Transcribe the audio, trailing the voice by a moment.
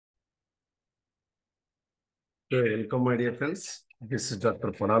Okay, welcome, my dear friends. This is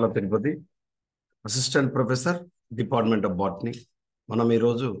Dr. Padala Thirupathi, Assistant Professor, Department of Botany. మనం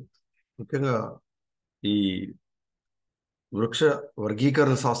ఈరోజు ముఖ్యంగా ఈ వృక్ష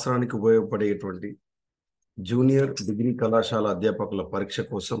వర్గీకరణ శాస్త్రానికి ఉపయోగపడేటువంటి జూనియర్ డిగ్రీ కళాశాల అధ్యాపకుల పరీక్ష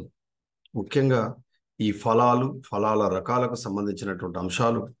కోసం ముఖ్యంగా ఈ ఫలాల రకాలకు సంబంధించినటువంటి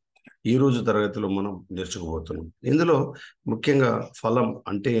అంశాలు ఈ రోజు తరగతిలో మనం నేర్చుకోబోతున్నాం. ఇందులో ముఖ్యంగా ఫలం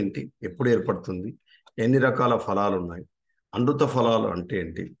అంటే ఏంటి, ఎప్పుడు ఏర్పడుతుంది, ఎన్ని రకాల ఫలాలు ఉన్నాయి, అనృత ఫలాలు అంటే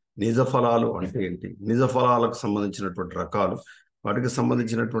ఏంటి, నిజ ఫలాలు అంటే ఏంటి, నిజ ఫలాలకు సంబంధించినటువంటి రకాలు, వాటికి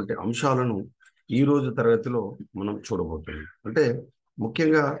సంబంధించినటువంటి అంశాలను ఈ రోజు తరగతిలో మనం చూడబోతున్నాం. అంటే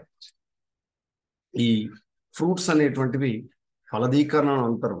ముఖ్యంగా ఈ ఫ్రూట్స్ అనేటువంటివి ఫలదీకరణ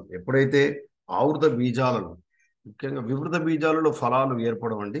అనంతరం ఎప్పుడైతే ఆవృత బీజాలను, ముఖ్యంగా వివృత బీజాలలో ఫలాలు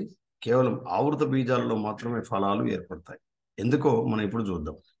ఏర్పడవండి, కేవలం ఆవృత బీజాలలో మాత్రమే ఫలాలు ఏర్పడతాయి. ఎందుకో మనం ఇప్పుడు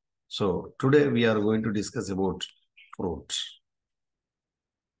చూద్దాం. So today we are going to discuss about fruits.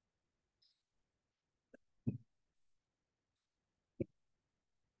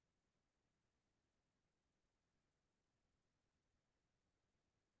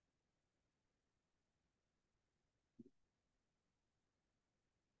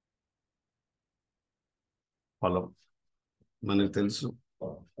 ఫలం మనకు తెలుసు,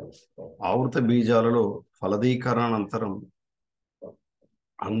 ఆవృత బీజాలలో ఫలదీకరణానంతరం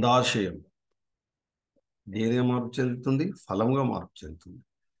అండాశయం దేనిగా మార్పు చెందుతుంది, ఫలంగా మార్పు చెందుతుంది.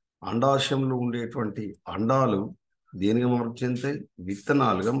 అండాశయంలో ఉండేటువంటి అండాలు దేనిగా మార్పు చెందుతాయి,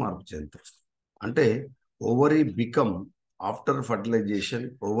 విత్తనాలుగా మార్పు చెందుతాయి. అంటే ovary become, after fertilisation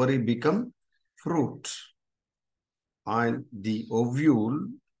ovary become fruit and the ovule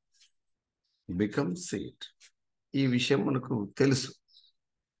become seed. ఈ విషయం మనకు తెలుసు.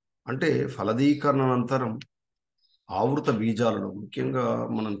 అంటే ఫలదీకరణ అనంతరం ఆవృత బీజాలలో ముఖ్యంగా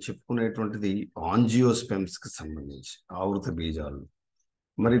మనం చెప్పుకునేటువంటిది ఆంజియోస్పెమ్స్ కి సంబంధించి ఆవృత బీజాలు.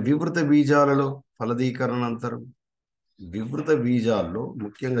 మరి వివృత బీజాలలో ఫలదీకరణ అనంతరం వివృత బీజాల్లో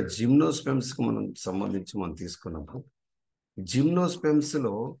ముఖ్యంగా జిమ్నోస్పెమ్స్ కి మనం తీసుకున్నప్పుడు జిమ్నోస్పెమ్స్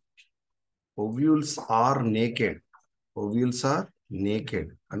లో ఓవ్యూల్స్ ఆర్ నేకెడ్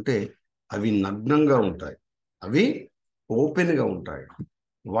అంటే అవి నగ్నంగా ఉంటాయి, అవి ఓపెన్ గా ఉంటాయి,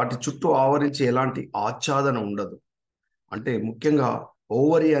 వాటి చుట్టూ ఆవరించి ఎలాంటి ఆచ్ఛాదన ఉండదు. అంటే ముఖ్యంగా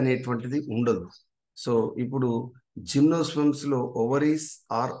ఓవరీ అనేటువంటిది ఉండదు. సో ఇప్పుడు జిమ్నోస్పెమ్స్ లో ovaries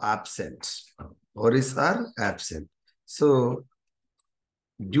are absent. So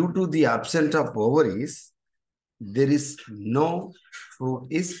due to the absent of ovaries there is no fruit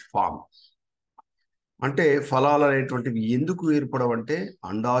is formed. అంటే ఫలాలు అనేటువంటివి ఎందుకు ఏర్పడవంటే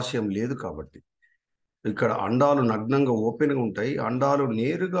అండాశయం లేదు కాబట్టి. ఇక్కడ అండాలు నగ్నంగా ఓపెన్గా ఉంటాయి. అండాలు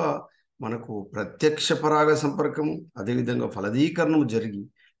నేరుగా మనకు ప్రత్యక్ష పరాగ సంపర్కము, అదేవిధంగా ఫలదీకరణం జరిగి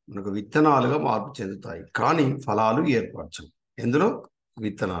మనకు విత్తనాలుగా మార్పు చెందుతాయి. కానీ ఫలాలు ఏర్పరచవు. ఎందులో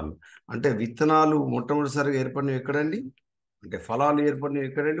విత్తనాలు. అంటే విత్తనాలు మొట్టమొదటిసారిగా ఏర్పడినవి ఎక్కడండి, అంటే ఫలాలు ఏర్పడినవి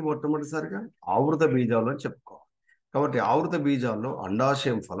ఎక్కడండి, మొట్టమొదటిసారిగా ఆవృత బీజాలు అని చెప్పుకోవాలి. కాబట్టి ఆవృత బీజాల్లో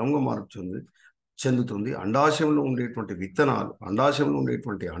అండాశయం ఫలంగా మార్పు చెందుతుంది. అండాశయంలో ఉండేటువంటి విత్తనాలు, అండాశయంలో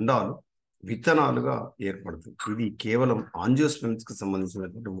ఉండేటువంటి అండాలు విత్తనాలుగా ఏర్పడుతుంది. ఇది కేవలం ఆంజియోస్పెమ్స్ కి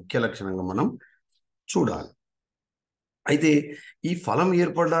సంబంధించినటువంటి ముఖ్య లక్షణంగా మనం చూడాలి. అయితే ఈ ఫలం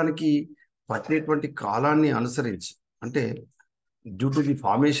ఏర్పడడానికి పట్టేటువంటి కాలాన్ని అనుసరించి, అంటే due to the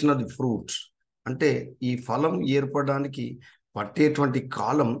formation of the fruits, అంటే ఈ ఫలం ఏర్పడడానికి పట్టేటువంటి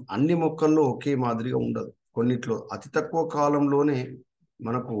కాలం అన్ని మొక్కల్లో ఒకే మాదిరిగా ఉండదు. కొన్నిట్లో అతి తక్కువ కాలంలోనే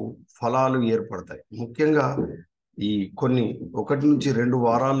మనకు ఫలాలు ఏర్పడతాయి. ముఖ్యంగా ఈ కొన్ని 1 నుంచి 2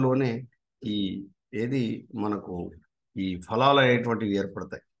 వారాల్లోనే మనకు ఈ ఫలాలు అనేటువంటివి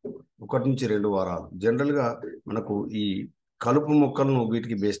ఏర్పడతాయి. 1 నుంచి 2 వారాలు. జనరల్ గా మనకు ఈ కలుపు మొక్కలను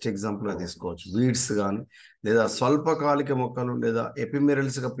వీటికి బెస్ట్ ఎగ్జాంపుల్ గా తీసుకోవచ్చు. వీడ్స్ కానీ, లేదా స్వల్పకాలిక మొక్కలు, లేదా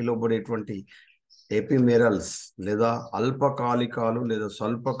ఎపిమెరల్స్ గా పిలువబడేటువంటి ఎపిమెరల్స్, లేదా అల్పకాలికాలు లేదా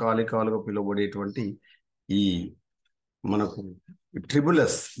స్వల్పకాలికాలుగా పిలువబడేటువంటి ఈ మనకు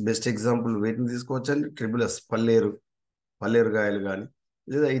ట్రిబులస్ బెస్ట్ ఎగ్జాంపుల్. వీటిని తీసుకోవచ్చండి. ట్రిబులస్ పల్లేరుగాయలు కానీ,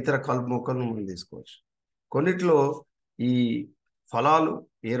 లేదా ఇతర కలుపు మొక్కలను మనం తీసుకోవచ్చు. కొన్నిట్లో ఈ ఫలాలు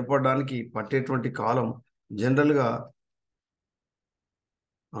ఏర్పడడానికి పట్టేటువంటి కాలం జనరల్గా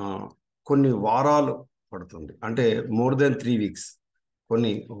కొన్ని వారాలు పడుతుంది. అంటే మోర్ దెన్ 3 weeks,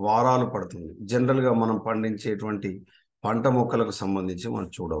 కొన్ని వారాలు పడుతుంది. జనరల్గా మనం పండించేటువంటి పంట మొక్కలకు సంబంధించి మనం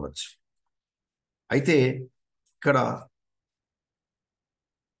చూడవచ్చు. అయితే ఇక్కడ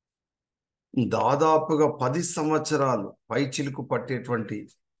దాదాపుగా 10 సంవత్సరాలు పై చిలుకు పట్టేటువంటి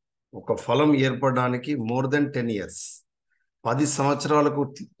ఒక ఫలం ఏర్పడడానికి మోర్ దెన్ 10 years, 10 సంవత్సరాలకు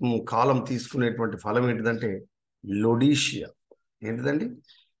కాలం తీసుకునేటువంటి ఫలం ఏంటిదంటే లొడీషియా. ఏంటిదండి?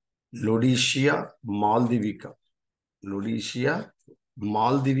 లొడీషియా మాల్దివికా. లొడీషియా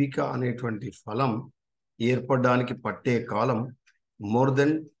మాల్దివిక అనేటువంటి ఫలం ఏర్పడడానికి పట్టే కాలం మోర్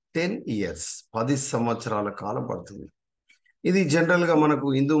దెన్ 10 ఇయర్స్, 10 సంవత్సరాల కాలం పడుతుంది. ఇది జనరల్గా మనకు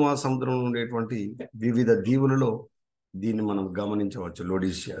హిందూ మహాసముద్రంలో ఉండేటువంటి వివిధ దీవులలో దీన్ని మనం గమనించవచ్చు.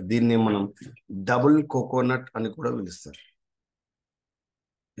 లొడీషియా, దీన్ని మనం డబుల్ కోకోనట్ అని కూడా పిలుస్తారు.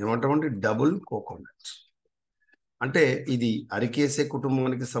 ఏమంటామంటే డబుల్ కోకోనట్. అంటే ఇది అరికేసే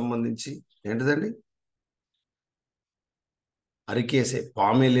కుటుంబానికి సంబంధించి ఏంటిదండి, అరికేసే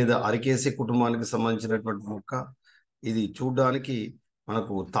పామే లేదా అరికేసే కుటుంబానికి సంబంధించినటువంటి మొక్క. ఇది చూడడానికి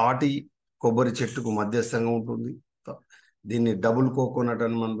మనకు తాటి కొబ్బరి చెట్టుకు మధ్యస్థంగా ఉంటుంది. దీన్ని డబుల్ కోకోనట్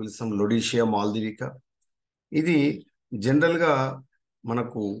అని మనం పిలుస్తాం, లొడీషియా మాల్దివిక. ఇది జనరల్గా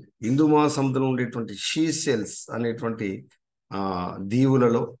మనకు హిందూ మహాసముద్రంలో ఉండేటువంటి షీసెల్స్ అనేటువంటి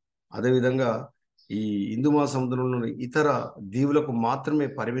దీవులలో, అదేవిధంగా ఈ హిందూ మహాసముద్రంలోని ఇతర దీవులకు మాత్రమే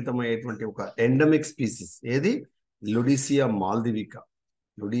పరిమితమయ్యేటువంటి ఒక ఎండమిక్ స్పీసీస్ ఏది, లొడీషియా మాల్దివిక.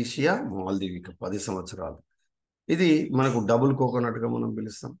 లొడీషియా మాల్దివిక 10 సంవత్సరాలు. ఇది మనకు డబుల్ కోకోనట్గా మనం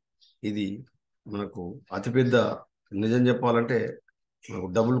పిలుస్తాం. ఇది మనకు అతిపెద్ద, నిజం చెప్పాలంటే మనకు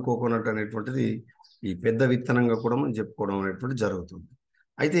డబుల్ కోకోనట్ అనేటువంటిది ఈ పెద్ద విత్తనంగా కూడా మనం చెప్పుకోవడం అనేటువంటి జరుగుతుంది.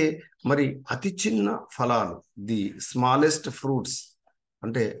 అయితే మరి అతి చిన్న ఫలాలు, ది స్మాలెస్ట్ ఫ్రూట్స్,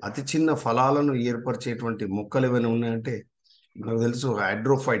 అంటే అతి చిన్న ఫలాలను ఏర్పరిచేటువంటి మొక్కలు ఏమైనా ఉన్నాయంటే మనకు తెలుసు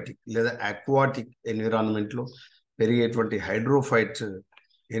హైడ్రోఫైటిక్ లేదా అక్వాటిక్ ఎన్విరాన్మెంట్లో పెరిగేటువంటి హైడ్రోఫైట్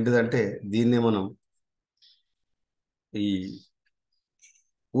ఏంటిదంటే దీన్నే మనం ఈ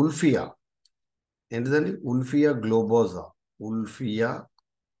ఉల్ఫియా, ఏంటిదండి, ఉల్ఫియా గ్లోబోజా. ఉల్ఫియా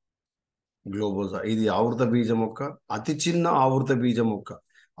గ్లోబోజా ఇది ఆవృత బీజ మొక్క, అతి చిన్న ఆవృత బీజ మొక్క,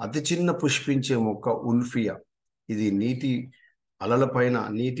 అతి చిన్న పుష్పించే మొక్క ఉల్ఫియా. ఇది నీటి అలల పైన,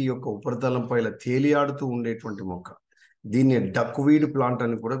 నీటి యొక్క ఉపరితలం పైన తేలియాడుతూ ఉండేటువంటి మొక్క. దీన్ని డక్ వీడ్ ప్లాంట్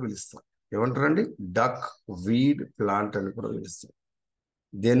అని కూడా పిలుస్తారు. ఏమంటారండి, డక్ వీడ్ ప్లాంట్ అని కూడా పిలుస్తారు.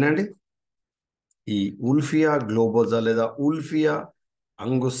 దేనండి, ఈ ఉల్ఫియా గ్లోబోజా లేదా ఉల్ఫియా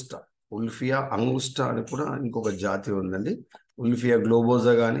అంగుస్టా. ఉల్ఫియా అంగుస్టా అని కూడా ఇంకొక జాతి ఉందండి. ఉల్ఫియా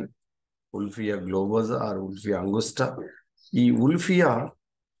గ్లోబోజా కానీ, ఉల్ఫియా గ్లోబోజా ఆర్ ఉల్ఫియా అంగుస్టా. ఈ ఉల్ఫియా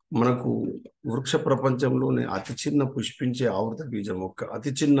మనకు వృక్ష ప్రపంచంలోనే అతి చిన్న పుష్పించే ఆవృత బీజ మొక్క,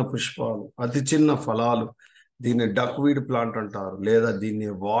 అతి చిన్న పుష్పాలు, అతి చిన్న ఫలాలు. దీన్ని డక్ వీడ్ ప్లాంట్ అంటారు, లేదా దీన్ని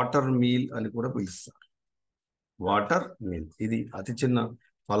వాటర్ మీల్ అని కూడా పిలుస్తారు. వాటర్ మీల్ ఇది అతి చిన్న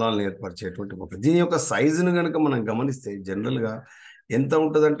ఫలాలను ఏర్పరిచేటువంటి మొక్క. దీని యొక్క సైజును కనుక మనం గమనిస్తే జనరల్గా ఎంత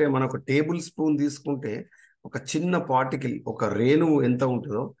ఉంటుందంటే, మనం ఒక టేబుల్ స్పూన్ తీసుకుంటే ఒక చిన్న పార్టికల్, ఒక రేణువు ఎంత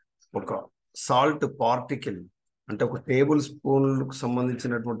ఉంటుందో, ఒక సాల్ట్ పార్టికల్ అంటే ఒక టేబుల్ స్పూన్కు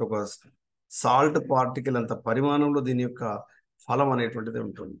సంబంధించినటువంటి ఒక సాల్ట్ పార్టికల్ అంత పరిమాణంలో దీని యొక్క ఫలం అనేటువంటిది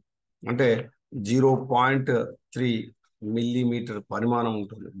ఉంటుంది. అంటే 0.3 మిల్లీమీటర్ పరిమాణం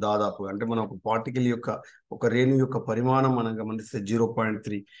ఉంటుంది దాదాపు. అంటే మనం ఒక పార్టికల్ యొక్క, ఒక రేణు యొక్క పరిమాణం మనం గమనిస్తే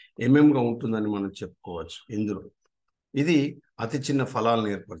 0.3 ఎంఎంగా ఉంటుందని మనం చెప్పుకోవచ్చు ఇందులో. ఇది అతి చిన్న ఫలాలను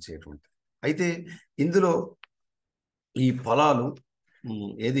ఏర్పరిచేటువంటి. అయితే ఇందులో ఈ ఫలాలు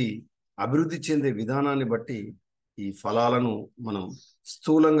ఏది అభివృద్ధి చెందే విధానాన్ని బట్టి ఈ ఫలాలను మనం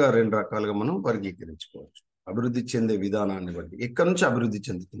స్థూలంగా 2 రకాలుగా మనం వర్గీకరించుకోవచ్చు. అభివృద్ధి చెందే విధానాన్ని బట్టి ఎక్కడి నుంచి అభివృద్ధి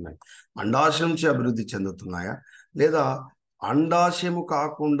చెందుతున్నాయి, అండాశయం నుంచి అభివృద్ధి చెందుతున్నాయా, లేదా అండాశయము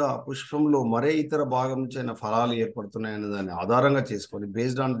కాకుండా పుష్పంలో మరే ఇతర భాగం నుంచి ఫలాలు ఏర్పడుతున్నాయనే దాన్ని ఆధారంగా చేసుకొని,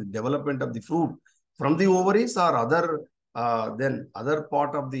 based on the development of the fruit from the ovaries are other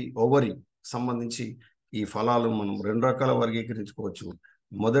part of the ovary సంబంధించి ఈ ఫలాలు మనం 2 రకాల వర్గీకరించుకోవచ్చు.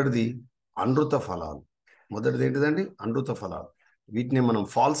 మొదటిది అనృత ఫలాలు. మొదటిది ఏంటిదండి, అనృత ఫలాలు. వీటిని మనం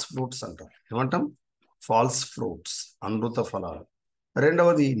ఫాల్స్ ఫ్రూట్స్ అంటాం. ఏమంటాం, ఫాల్స్ ఫ్రూట్స్, అనృత ఫలాలు.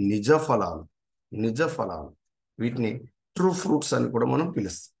 రెండవది నిజ ఫలాలు. నిజ ఫలాలు, వీటిని ట్రూ ఫ్రూట్స్ అని కూడా మనం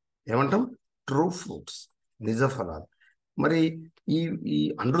పిలుస్తాం. ఏమంటాం, ట్రూ ఫ్రూట్స్, నిజ ఫలాలు. మరి ఈ ఈ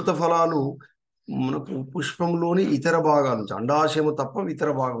అనృత ఫలాలు మనకు పుష్పంలోని ఇతర భాగాల నుంచి, అండాశయము తప్ప ఇతర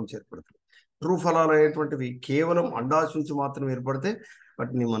భాగం నుంచి ఏర్పడుతుంది. ట్రూ ఫలాలు అనేటువంటివి కేవలం అండాశయం నుంచి మాత్రం ఏర్పడితే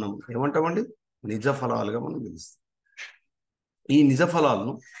వాటిని మనం ఏమంటామండి, నిజ ఫలాలుగా మనం పిలుస్తాం. ఈ నిజ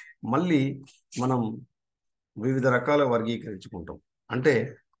ఫలాలను మళ్ళీ మనం వివిధ రకాల వర్గీకరించుకుంటాం. అంటే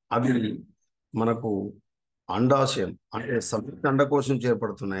అవి మనకు అండాశయం అంటే సంయుక్త అండకోశం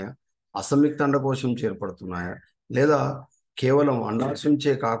చేపడుతున్నాయా, అసంయుక్త అండకోశం చేపడుతున్నాయా, లేదా కేవలం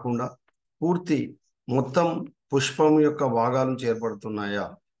అండాశయంచే కాకుండా పూర్తి మొత్తం పుష్పం యొక్క భాగాలను చేపడుతున్నాయా,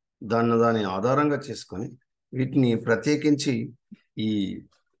 దాని ఆధారంగా చేసుకొని వీటిని ప్రత్యేకించి ఈ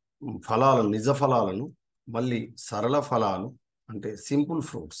ఫలాలను, నిజ ఫలాలను మళ్ళీ సరళ ఫలాలు అంటే సింపుల్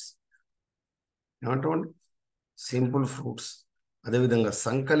ఫ్రూట్స్ ఏమంటామండి, సింపుల్ ఫ్రూట్స్. అదేవిధంగా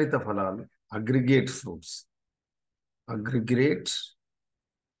సంకలిత ఫలాలు, అగ్రిగేట్ ఫ్రూట్స్,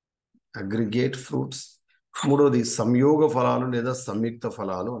 అగ్రిగేట్ ఫ్రూట్స్, మూడవది సంయోగ ఫలాలు లేదా సంయుక్త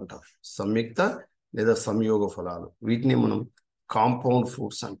ఫలాలు అంటారు. సంయుక్త లేదా సంయోగ ఫలాలు, వీటిని మనం కాంపౌండ్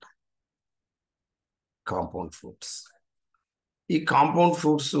ఫ్రూట్స్ అంటాం. Compound fruits. ఈ కాంపౌండ్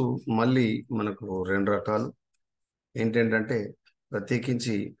ఫ్రూట్స్ మళ్ళీ మనకు రెండు రకాలు. ఏంటంటే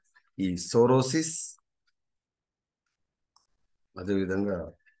ప్రత్యేకించి ఈ సోరోసిస్, అదేవిధంగా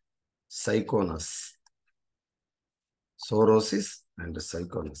సైకోనస్. Sorosis and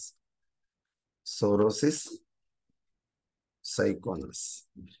సైకోనస్. సోరోసిస్, సైకోనస్.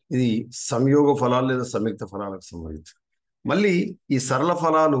 ఇది సంయోగ ఫలాలు లేదా సంయుక్త ఫలాలకు సంబంధించి. మళ్ళీ ఈ సరళ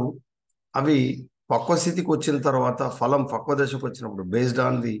ఫలాలు అవి పక్వ స్థితికి వచ్చిన తర్వాత, ఫలం పక్వ దశకు వచ్చినప్పుడు, based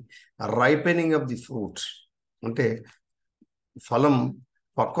on the ripening of the fruit, అంటే ఫలం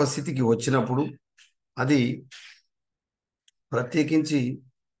పక్వ స్థితికి వచ్చినప్పుడు అది ప్రత్యేకించి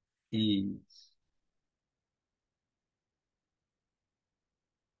ఈ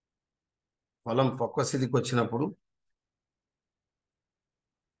ఫలం పక్వ స్థితికి వచ్చినప్పుడు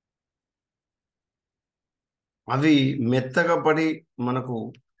అవి మెత్తగా పడి మనకు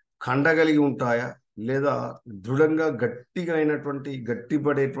కండగలిగి ఉంటాయా, లేదా దృఢంగా గట్టిగా అయినటువంటి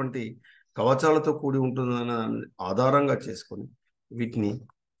గట్టిపడేటువంటి కవచాలతో కూడి ఉంటుందన్న ఆధారంగా చేసుకొని వీటిని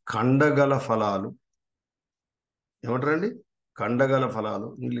కండగల ఫలాలు ఏమంటారండి? కండగల ఫలాలు,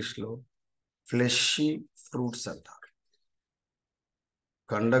 ఇంగ్లీష్లో ఫ్లెషీ ఫ్రూట్స్ అంటారు.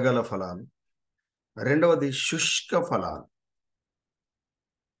 కండగల ఫలాలు. రెండవది శుష్క ఫలాలు.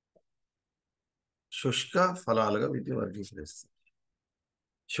 శుష్క ఫలాలుగా వీటిని వర్గీకరిస్తారు.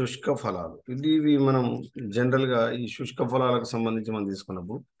 శుష్క ఫలాలు ఇవి మనం జనరల్గా ఈ శుష్క ఫలాలకు సంబంధించి మనం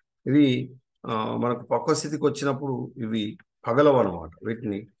తీసుకున్నప్పుడు ఇవి మనకు పక్వ స్థితికి వచ్చినప్పుడు ఇవి పగలవు అన్నమాట.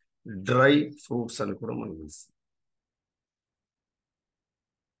 వీటిని డ్రై ఫ్రూట్స్ అని కూడా మనం పిలుస్తాం.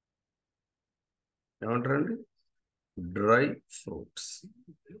 ఏమంటారండి? డ్రై ఫ్రూట్స్,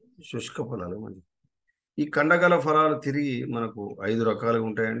 శుష్క ఫలాలు. మనకి ఈ కండగల ఫలాలు తిరిగి మనకు 5 రకాలుగా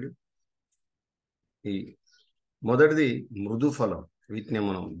ఉంటాయండి. ఈ మొదటిది మృదు ఫలం, వీటిని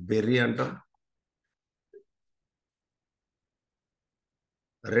మనం బెర్రీ అంటాం.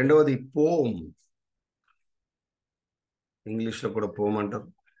 రెండవది పోమ్, ఇంగ్లీష్లో కూడా పోమ్ అంటాం.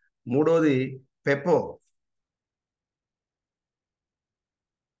 మూడవది పెపో.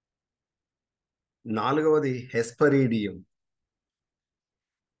 నాలుగవది హెస్పరీడియం.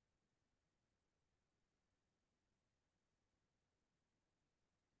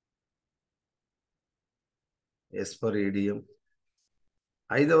 హెస్పరీడియం.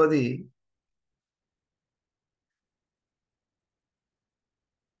 ఐదవది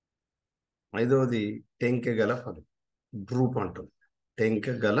టెంకెగల ఫలం, డ్రూప్ అంటాం.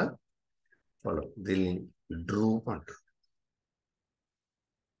 టెంకెగల ఫలం, దీన్ని డ్రూప్ అంటాం.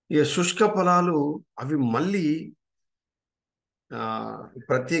 ఇక శుష్క ఫలాలు అవి మళ్ళీ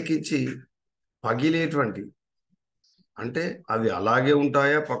ప్రత్యేకించి పగిలేటువంటి, అంటే అవి అలాగే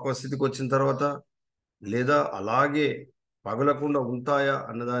ఉంటాయా పక్వ స్థితికి వచ్చిన తర్వాత, లేదా అలాగే పగలకుండా ఉంటాయా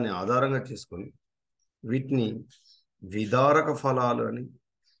అన్నదాన్ని ఆధారంగా చేసుకొని వీటిని విదారక ఫలాలు అని,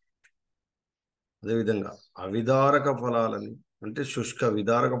 అదేవిధంగా అవిదారక ఫలాలని, అంటే శుష్క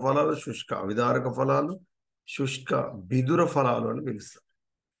విదారక ఫలాలు, శుష్క అవిదారక ఫలాలు, శుష్క బిదుర ఫలాలు అని పిలుస్తారు.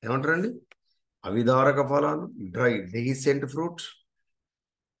 ఏమంటారండి? అవిదారక ఫలాలు డ్రై డెహిసెంట్ ఫ్రూట్,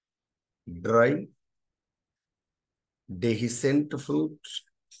 డ్రై డెహిసెంట్ ఫ్రూట్.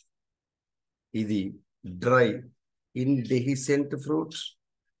 ఇది డ్రై ఇండెహిసెంట్ ఫ్రూట్,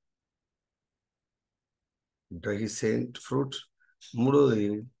 డెహిసెంట్ ఫ్రూట్. మూడోది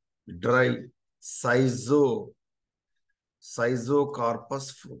డ్రై సైజోకార్పస్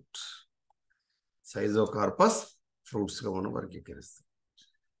ఫ్రూట్. సైజోకార్పస్ ఫ్రూట్స్గా మనం వర్గీకరిస్తాం.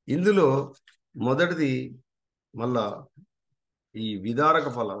 ఇందులో మొదటిది మళ్ళా ఈ విదారక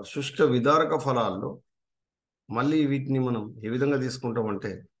ఫలాలు, శుష్క విదారక ఫలాల్లో మళ్ళీ వీటిని మనం ఏ విధంగా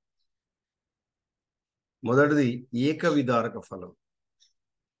తీసుకుంటామంటే, మొదటిది ఏక విదారక ఫలం,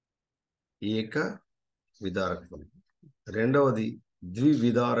 ఏక విదారక ఫలం. రెండవది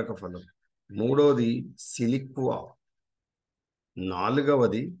ద్వివిదారక ఫలం. మూడవది సిలిక్వా.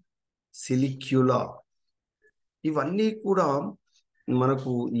 నాలుగవది సిలిక్యులా. ఇవన్నీ కూడా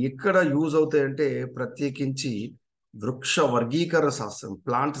మనకు ఎక్కడ యూజ్ అవుతాయంటే ప్రత్యేకించి వృక్ష వర్గీకరణ శాస్త్రం,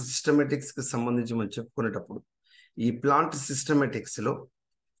 ప్లాంట్ సిస్టమేటిక్స్కి సంబంధించి మనం చెప్పుకునేటప్పుడు ఈ ప్లాంట్ సిస్టమేటిక్స్లో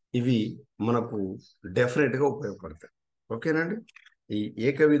ఇవి మనకు డెఫినెట్గా ఉపయోగపడతాయి. ఓకేనండి? ఈ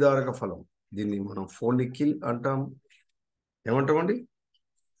ఏకవిదారక ఫలం, దీన్ని మనం ఫోలికిల్ అంటాం. ఏమంటామండి?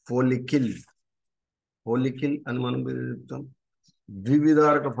 ఫోలికిల్ అని మనం చెప్తాం.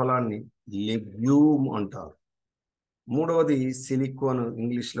 ద్వివిదారక ఫలాన్ని లెగ్యూమ్ అంటారు. మూడవది సిలిక్వాను,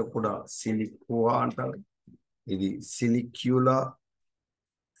 ఇంగ్లీష్లో కూడా సిలిక్వా అంటారు. ఇది సిలిక్యులా.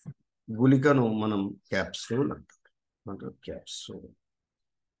 గుళికను మనం క్యాప్సూల్ అంటారు. క్యాప్సూల్.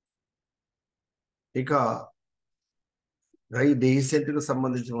 ఇక డ్రై డెహిసెంట్కు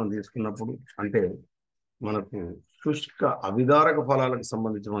సంబంధించి మనం తీసుకున్నప్పుడు అంటే మనకు శుష్క అవిదారక ఫలాలకు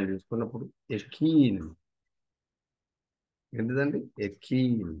సంబంధించి మనం తీసుకున్నప్పుడు ఎకీన్. ఏంటిదండి?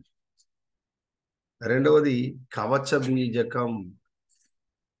 ఎకీన్. రెండవది కవచ బీజకం.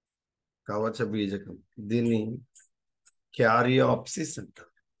 కవచ బీజకం, దీన్ని క్యారియాప్సిస్ అంటారు.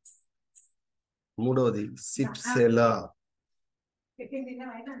 మూడవది సిప్సెలా.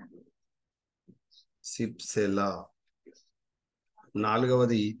 సిప్సెలా.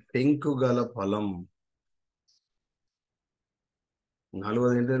 నాలుగవది పెంకుగల ఫలం.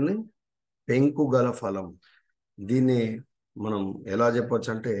 నాలుగవది ఏంటండి? పెంకుగల ఫలం. దీన్ని మనం ఎలా చెప్పొచ్చు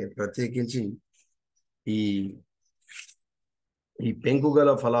అంటే ప్రత్యేకించి ఈ ఈ పెంకుగల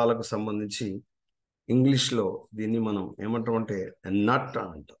ఫలాలకు సంబంధించి ఇంగ్లీష్లో దీన్ని మనం ఏమంటాం అంటే నట్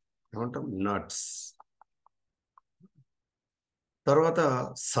అని అంటాం. ఏమంటాం? నట్స్. తర్వాత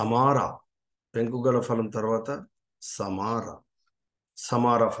సమార. పెంకుగల ఫలం తర్వాత సమార.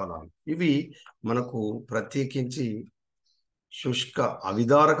 సమార ఫలాలు. ఇవి మనకు ప్రత్యేకించి శుష్క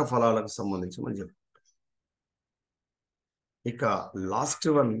అవిదారక ఫలాలకు సంబంధించి మనం చెప్పుకుంటాం. ఇక లాస్ట్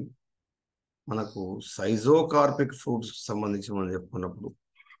వన్ మనకు సైజోకార్పిక్ ఫ్రూట్స్ సంబంధించి మనం చెప్పుకున్నప్పుడు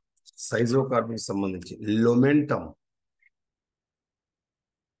సైజోకార్పిక్ సంబంధించి లొమెంటం.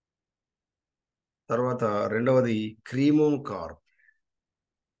 తర్వాత రెండవది క్రీమోకార్ప్.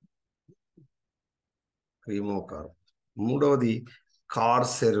 క్రీమోకార్ప్. మూడవది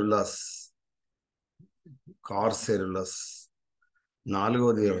కార్సెరులస్. కార్సెరులస్.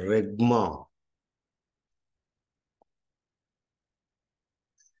 నాలుగవది రెగ్మా.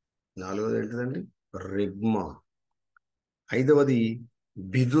 నాలుగవది ఏంటిదండి? రెగ్మా. ఐదవది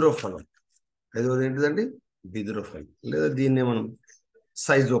బిదుర ఫలం. ఐదవది ఏంటిదండి? బిదుర ఫలం, లేదా దీన్నే మనం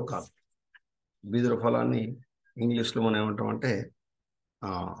సైజోకార్ప్. బిదుర ఫలాన్ని ఇంగ్లీష్లో మనం ఏమంటాం అంటే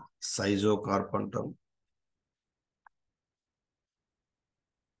సైజోకార్ప్ అంటాం.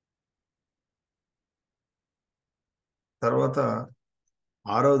 తర్వాత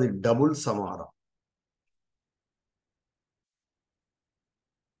ఆరవది డబుల్ సమార.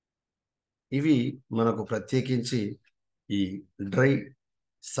 ఇవి మనకు ప్రత్యేకించి ఈ డ్రై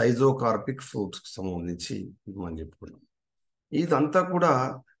సైజోకార్పిక్ ఫ్రూట్స్కి సంబంధించి మనం చెప్పుకున్నాం. ఇదంతా కూడా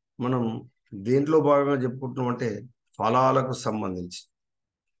మనం దేంట్లో భాగంగా చెప్పుకుంటున్నాం అంటే ఫలాలకు సంబంధించి.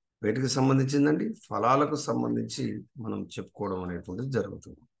 వేటికి సంబంధించిందండి? ఫలాలకు సంబంధించి మనం చెప్పుకోవడం అనేటువంటిది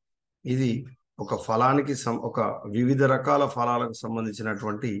జరుగుతుంది. ఇది ఒక ఫలానికి ఒక వివిధ రకాల ఫలాలకు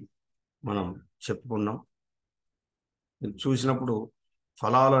సంబంధించినటువంటి మనం చెప్పుకున్నాం. చూసినప్పుడు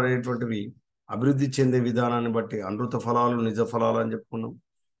ఫలాలు అనేటువంటివి అభివృద్ధి చెందే విధానాన్ని బట్టి అనృత ఫలాలు, నిజ ఫలాలు అని చెప్పుకున్నాం.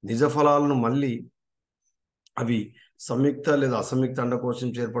 నిజ ఫలాలను మళ్ళీ అవి సంయుక్త లేదా అసంయుక్త అండకోశం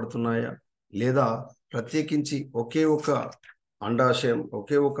ఏర్పడుతున్నాయా, లేదా ప్రత్యేకించి ఒకే ఒక అండాశయం,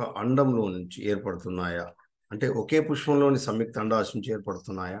 ఒకే ఒక అండంలో నుంచి ఏర్పడుతున్నాయా, అంటే ఒకే పుష్పంలోని సంయుక్త అండాశయం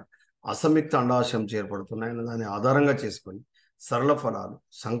ఏర్పడుతున్నాయా, అసంయుక్త అండాశయం ఏర్పడుతున్నాయా అనే దాన్ని ఆధారంగా చేసుకొని సరళ ఫలాలు,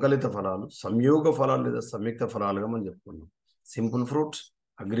 సంకలిత ఫలాలు, సంయోగ ఫలాలు లేదా సంయుక్త ఫలాలుగా మనం చెప్పుకున్నాం. Simple fruits,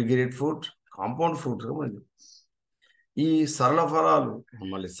 aggregated fruit, compound ఫ్రూట్స్గా మనం చెప్పుకున్నాం. ఈ సరళ ఫలాలు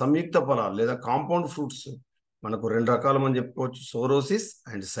మళ్ళీ సంయుక్త ఫలాలు లేదా కాంపౌండ్ ఫ్రూట్స్ మనకు రెండు రకాలు మనం చెప్పుకోవచ్చు. సోరోసిస్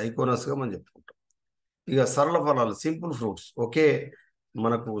అండ్ సైకోనస్గా మనం చెప్పుకుంటాం. ఇక సరళ ఫలాలు, సింపుల్ ఫ్రూట్స్, ఒకే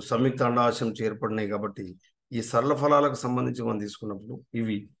మనకు సంయుక్త అండాశయం ఏర్పడినాయి కాబట్టి ఈ సరళ ఫలాలకు సంబంధించి మనం తీసుకున్నప్పుడు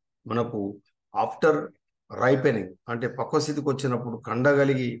ఇవి మనకు ఆఫ్టర్ రైపెనింగ్ అంటే పక్వ స్థితికి వచ్చినప్పుడు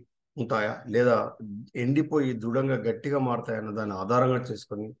కండగలిగి ఉంటాయా, లేదా ఎండిపోయి దృఢంగా గట్టిగా మారుతాయా అన్న దాన్ని ఆధారంగా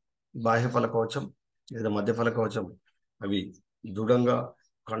చేసుకొని బాహ్య ఫలకవచం లేదా మధ్య ఫలకవచం అవి దృఢంగా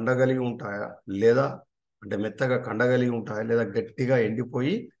కండగలిగి ఉంటాయా, లేదా అంటే మెత్తగా కండగలిగి ఉంటాయా, లేదా గట్టిగా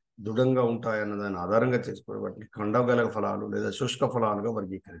ఎండిపోయి దృఢంగా ఉంటాయన్న దాన్ని ఆధారంగా చేసుకుని వాటిని కండగల ఫలాలు లేదా శుష్క ఫలాలుగా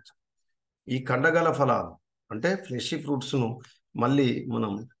వర్గీకరించాం. ఈ కండగల ఫలాలు అంటే ఫ్లెషీ ఫ్రూట్స్ను మళ్ళీ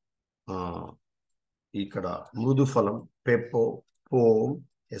మనం ఇక్కడ మృదు ఫలం, పెప్పో, పోమ్,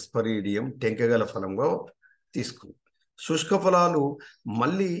 ఎస్పరీడియం, టెంకగల ఫలంగా తీసుకుంది. శుష్క ఫలాలు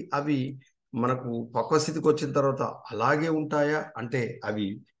మళ్ళీ అవి మనకు పక్వ స్థితికి వచ్చిన తర్వాత అలాగే ఉంటాయా, అంటే అవి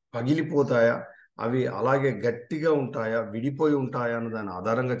పగిలిపోతాయా, అవి అలాగే గట్టిగా ఉంటాయా, విడిపోయి ఉంటాయా అన్న దాన్ని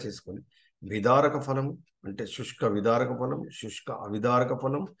ఆధారంగా చేసుకొని విదారక ఫలం అంటే శుష్క విదారక ఫలం, శుష్క అవిదారక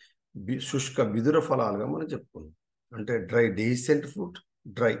ఫలం, శుష్క విదుర ఫలాలుగా మనం చెప్పుకున్నాం. అంటే dry డెహిసెంట్ fruit,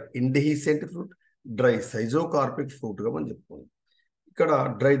 dry ఇండెహిసెంట్ fruit, dry సైజోకార్పిక్ ఫ్రూట్గా మనం చెప్పుకున్నాం. ఇక్కడ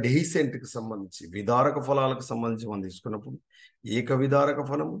డ్రై డెహిసెంట్కి సంబంధించి విదారక ఫలాలకు సంబంధించి మనం తీసుకున్నప్పుడు ఏక విదారక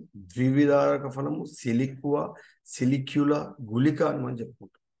ఫలము, ద్వివిదారక ఫలము, సిలిక్వా, సిలిక్యులా, గుళిక అని మనం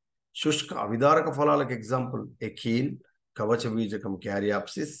చెప్పుకుంటాం. శుష్క అవిదారక ఫలాలకు ఎగ్జాంపుల్ ఎకీన్, కవచ బీజకం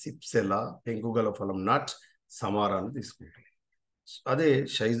క్యారియాప్సిస్, సిప్సెలా, పెంకుగల ఫలం నట్, సమారాన్ని తీసుకుంటాం. అదే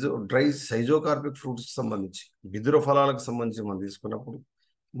సైజోకార్పిక్ ఫ్రూట్స్ సంబంధించి బిదుర ఫలాలకు సంబంధించి మనం తీసుకున్నప్పుడు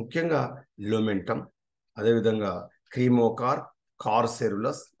ముఖ్యంగా లొమెంటం, అదేవిధంగా క్రీమోకార్ప్,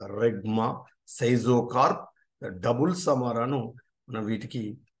 కార్సెరులస్, రెగ్మా, సైజోకార్ప్, డబుల్ సమారాను మనం వీటికి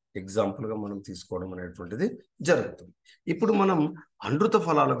ఎగ్జాంపుల్గా మనం తీసుకోవడం అనేటువంటిది జరుగుతుంది. ఇప్పుడు మనం అనృత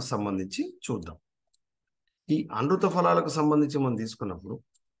ఫలాలకు సంబంధించి చూద్దాం. ఈ అనృత ఫలాలకు సంబంధించి మనం తీసుకున్నప్పుడు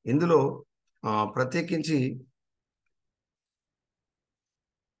ఇందులో ప్రత్యేకించి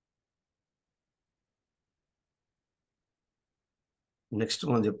నెక్స్ట్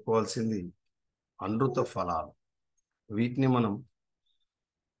మనం చెప్పుకోవాల్సింది అనృత ఫలాలు. వీటిని మనం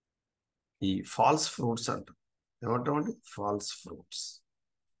ఈ ఫాల్స్ ఫ్రూట్స్ అంటాం. ఏమంటామండి? Falls fruits.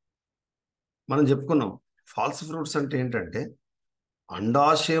 మనం చెప్పుకున్నాం ఫాల్స్ ఫ్రూట్స్ అంటే ఏంటంటే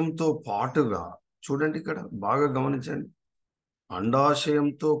అండాశయంతో పాటుగా, చూడండి ఇక్కడ బాగా గమనించండి,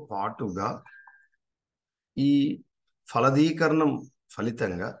 అండాశయంతో పాటుగా ఈ ఫలదీకరణం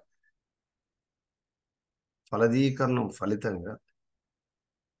ఫలితంగా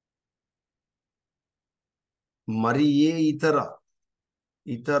మరి ఏ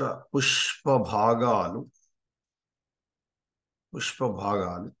ఇతర పుష్ప భాగాలు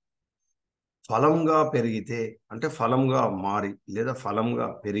ఫలంగా పెరిగితే, అంటే ఫలంగా మారి లేదా ఫలంగా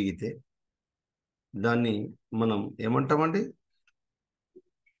పెరిగితే దాన్ని మనం ఏమంటామండి?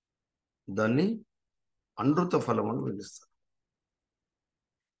 దాన్ని అనృత ఫలం అని పిలుస్తాం.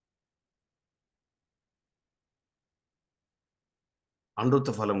 అనృత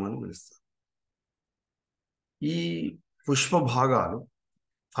ఫలం అని పిలుస్తాం. ఈ పుష్ప భాగాలు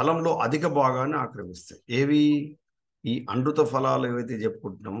ఫలంలో అధిక భాగాన్ని ఆక్రమిస్తాయి. ఏవి? ఈ అనృత ఫలాలు ఏవైతే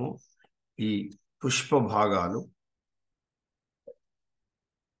చెప్పుకుంటున్నామో ఈ పుష్ప భాగాలు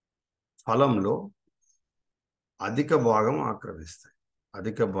ఫలంలో అధిక భాగం ఆక్రమిస్తాయి.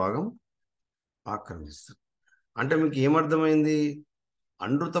 అంటే మీకు ఏమర్థమైంది?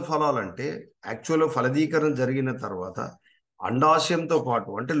 అనృత ఫలాలంటే యాక్చువల్గా ఫలదీకరణ జరిగిన తర్వాత అండాశయంతో పాటు,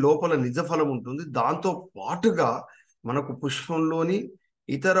 అంటే లోపల నిజ ఫలం ఉంటుంది, దాంతో పాటుగా మనకు పుష్పంలోని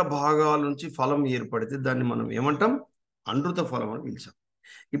ఇతర భాగాల నుంచి ఫలం ఏర్పడితే దాన్ని మనం ఏమంటాం? అనృత ఫలం అని పిలిచాం.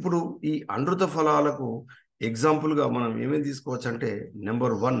 ఇప్పుడు ఈ అనృత ఫలాలకు ఎగ్జాంపుల్గా మనం ఏమేమి తీసుకోవచ్చు అంటే,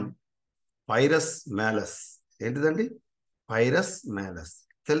 నెంబర్ 1 పైరస్ మ్యాలస్. ఏంటిదండి? Virus Malus.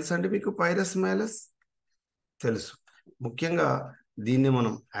 తెలుసండి మీకు? పైరస్ మ్యాలస్ తెలుసు. ముఖ్యంగా దీన్ని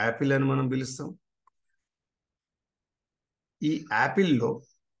మనం యాపిల్ అని మనం పిలుస్తాం. ఈ యాపిల్లో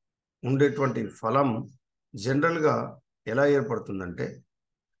ఉండేటువంటి ఫలం జనరల్గా ఎలా ఏర్పడుతుందంటే,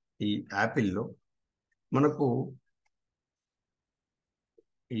 ఈ యాపిల్లో మనకు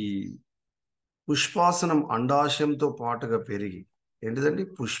ఈ పుష్పాసనం అండాశయంతో పాటుగా పెరిగి, ఏంటిదండి?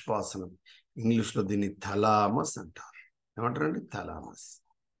 పుష్పాసనం. ఇంగ్లీష్లో దీన్ని థలామస్ అంటారు. ఏమంటారండి? థలామస్.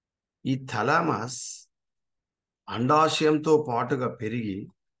 ఈ థలామస్ అండాశయంతో పాటుగా పెరిగి,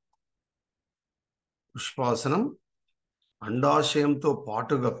 పుష్పాసనం అండాశయంతో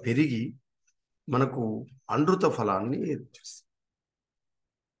పాటుగా పెరిగి మనకు అనృత ఫలాన్ని ఏర్పరుస్తుంది.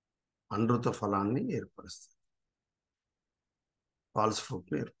 ఫాల్స్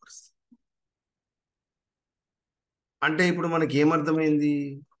ఫ్రూట్ని ఏర్పరుస్తుంది. అంటే ఇప్పుడు మనకి ఏమర్థమైంది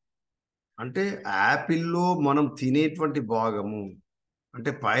అంటే, యాపిల్లో మనం తినేటువంటి భాగము, అంటే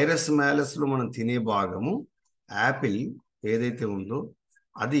పైరస్ మ్యాలస్లో మనం తినే భాగము, యాపిల్ ఏదైతే ఉందో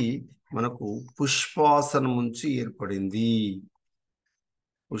అది మనకు పుష్పాసనం నుంచి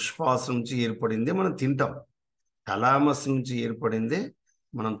ఏర్పడిందే మనం తింటాం. థలామస్ నుంచి ఏర్పడిందే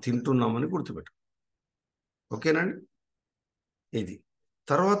మనం తింటున్నామని గుర్తుపెట్టు. ఓకేనండి? ఇది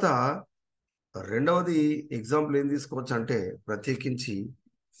తర్వాత రెండవది ఎగ్జాంపుల్ ఏం తీసుకోవచ్చు అంటే, ప్రత్యేకించి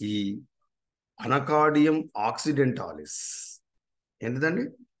ఈ అనకాడియం ఆక్సిడెంటాలిస్. ఏంటిదండి?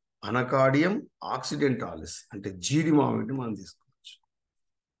 అనకాడియం ఆక్సిడెంటాలిస్ అంటే జీడి మామిడిని మనం తీసుకోవచ్చు.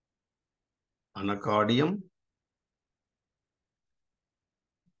 అనకాడియం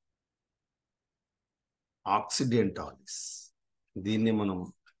ఆక్సిడెంటాలిస్, దీన్ని మనం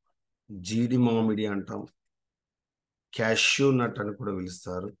జీడి మామిడి అంటాం. క్యాష్యూ నట్ అని కూడా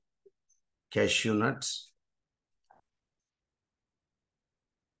పిలుస్తారు. Cashew nuts.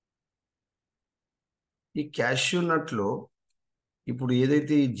 ఈ క్యాష్యూ నట్లో ఇప్పుడు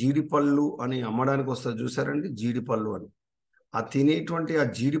ఏదైతే ఈ జీడిపళ్ళు అని అమ్మడానికి వస్తుందో చూసారండి, జీడిపళ్ళు అని, ఆ తినేటువంటి ఆ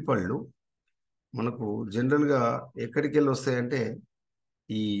జీడిపళ్ళు మనకు జనరల్గా ఎక్కడికి వెళ్ళి వస్తాయంటే,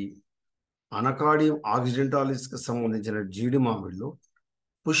 ఈ అనకాడియం ఆక్సిడెంటాలిస్కి సంబంధించిన జీడి మామిడిలో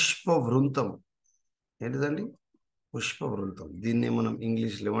పుష్ప వృంతం. ఏంటిదండి? పుష్ప వృంతం. దీన్ని మనం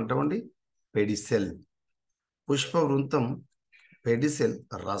ఇంగ్లీష్లో ఏమంటామండి? పెడిసెల్. పుష్ప వృంతం, పెడిసెల్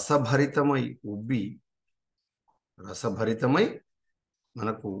రసభరితమై ఉబ్బి రసభరితమై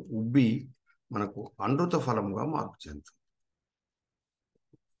మనకు ఉబ్బి మనకు అమృత ఫలంగా మార్పు చెందుతుంది,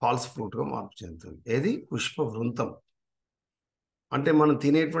 ఫాల్స్ ఫ్రూట్గా మార్పు చెందుతుంది. ఏది? పుష్ప వృంతం. అంటే మనం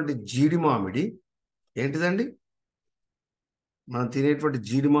తినేటువంటి జీడి మామిడి ఏంటిదండి? మనం తినేటువంటి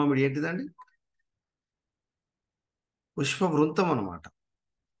జీడి మామిడి ఏంటిదండి? పుష్ప వృంతం అన్నమాట.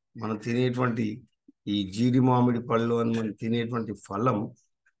 మనం తినేటువంటి ఈ జీడి మామిడి పళ్ళు అని మనం తినేటువంటి ఫలం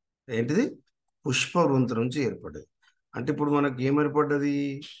ఏంటిది? పుష్ప వృంతం నుంచి ఏర్పడ్డది. అంటే ఇప్పుడు మనకి ఏమేర్పడ్డది?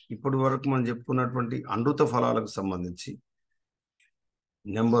 ఇప్పటి వరకు మనం చెప్పుకున్నటువంటి అమృత ఫలాలకు సంబంధించి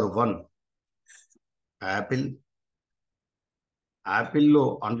నెంబర్ 1 యాపిల్. యాపిల్లో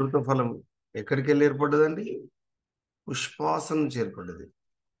అమృత ఫలం ఎక్కడికి వెళ్ళి ఏర్పడ్డదండి? పుష్పాసనం నుంచి ఏర్పడ్డది,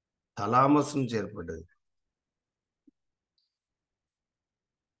 థలామస్ నుంచి ఏర్పడ్డది.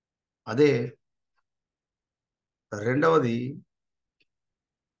 అదే రెండవది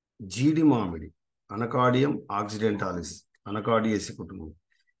జీడి మామిడి, అనకాడియం ఆక్సిడెంటాలిస్, అనకాడియేసి కుటుంబం.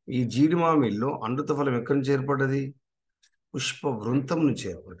 ఈ జీడి మామిడిలో అమృత ఫలం ఎక్కడి నుంచి ఏర్పడ్డది? పుష్ప వృంతం నుంచి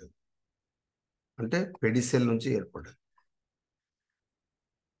ఏర్పడ్డది, అంటే పెడిసెల్ నుంచి ఏర్పడ్డది.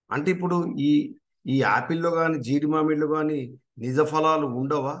 అంటే ఇప్పుడు ఈ ఈ యాపిల్లో కానీ జీడి మామిడిలో కానీ నిజ ఫలాలు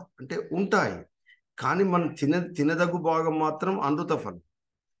ఉండవా అంటే ఉంటాయి, కానీ మనం తినదగు భాగం మాత్రం అమృత ఫలం.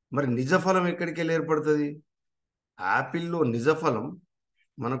 మరి నిజ ఫలం ఎక్కడికి వెళ్ళి ఏర్పడుతుంది? యాపిల్లో నిజ ఫలం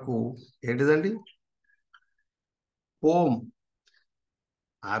మనకు ఏంటిదండి? పోమ్.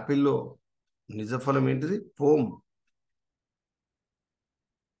 యాపిల్లో నిజ ఫలం ఏంటిది? పోమ్.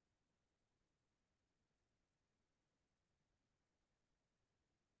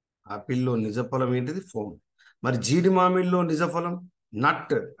 యాపిల్లో నిజ ఫలం ఏంటిది? ఫోమ్. మరి జీడి మామిడిలో నిజ ఫలం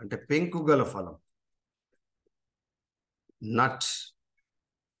నట్, అంటే పెంకు గల ఫలం, నట్.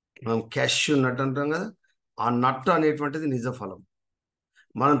 మనం క్యాష్యూ నట్ అంటాం కదా, ఆ నట్ అనేటువంటిది నిజ ఫలం.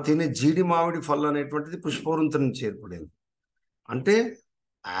 మనం తినే జీడి మామిడి ఫలం అనేటువంటిది పుష్పవృంతం నుంచి ఏర్పడేది. అంటే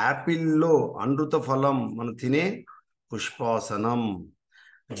యాపిల్లో అమృత ఫలం మనం తినే పుష్పాసనం,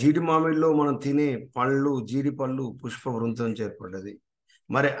 జీడి మామిడిలో మనం తినే పళ్ళు జీడి పళ్ళు పుష్పవృంతం నుంచి ఏర్పడ్డది.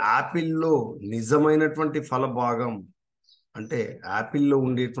 మరి యాపిల్లో నిజమైనటువంటి ఫల భాగం అంటే యాపిల్లో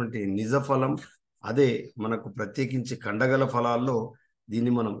ఉండేటువంటి నిజ ఫలం, అదే మనకు ప్రత్యేకించి కండగల ఫలాల్లో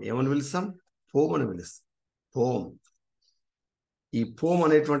దీన్ని మనం ఏమని పిలుస్తాం? పోమ్ అని పిలుస్తాం. పోమ్. ఈ పోమ్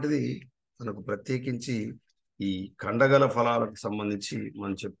అనేటువంటిది మనకు ప్రత్యేకించి ఈ కండగల ఫలాలకు సంబంధించి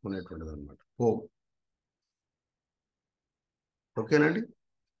మనం చెప్పుకునేటువంటిది అనమాట, పోమ్. ఓకేనండి.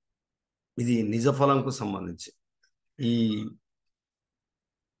 ఇది నిజ ఫలంకు సంబంధించి ఈ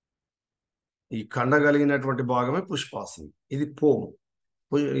ఈ కండగలిగినటువంటి భాగమే పుష్పాసనం, ఇది పోమ్.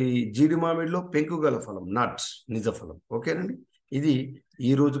 ఈ జీడి మామిడిలో పెంకు గల ఫలం నట్స్, నిజ ఫలం. ఓకేనండి. ఇది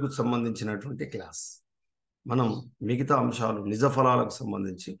ఈ రోజుకు సంబంధించినటువంటి క్లాస్. మనం మిగతా అంశాలు నిజ ఫలాలకు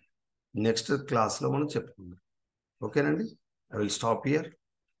సంబంధించి నెక్స్ట్ క్లాస్లో మనం చెప్పుకుందాం. ఓకేనండి. I will stop here.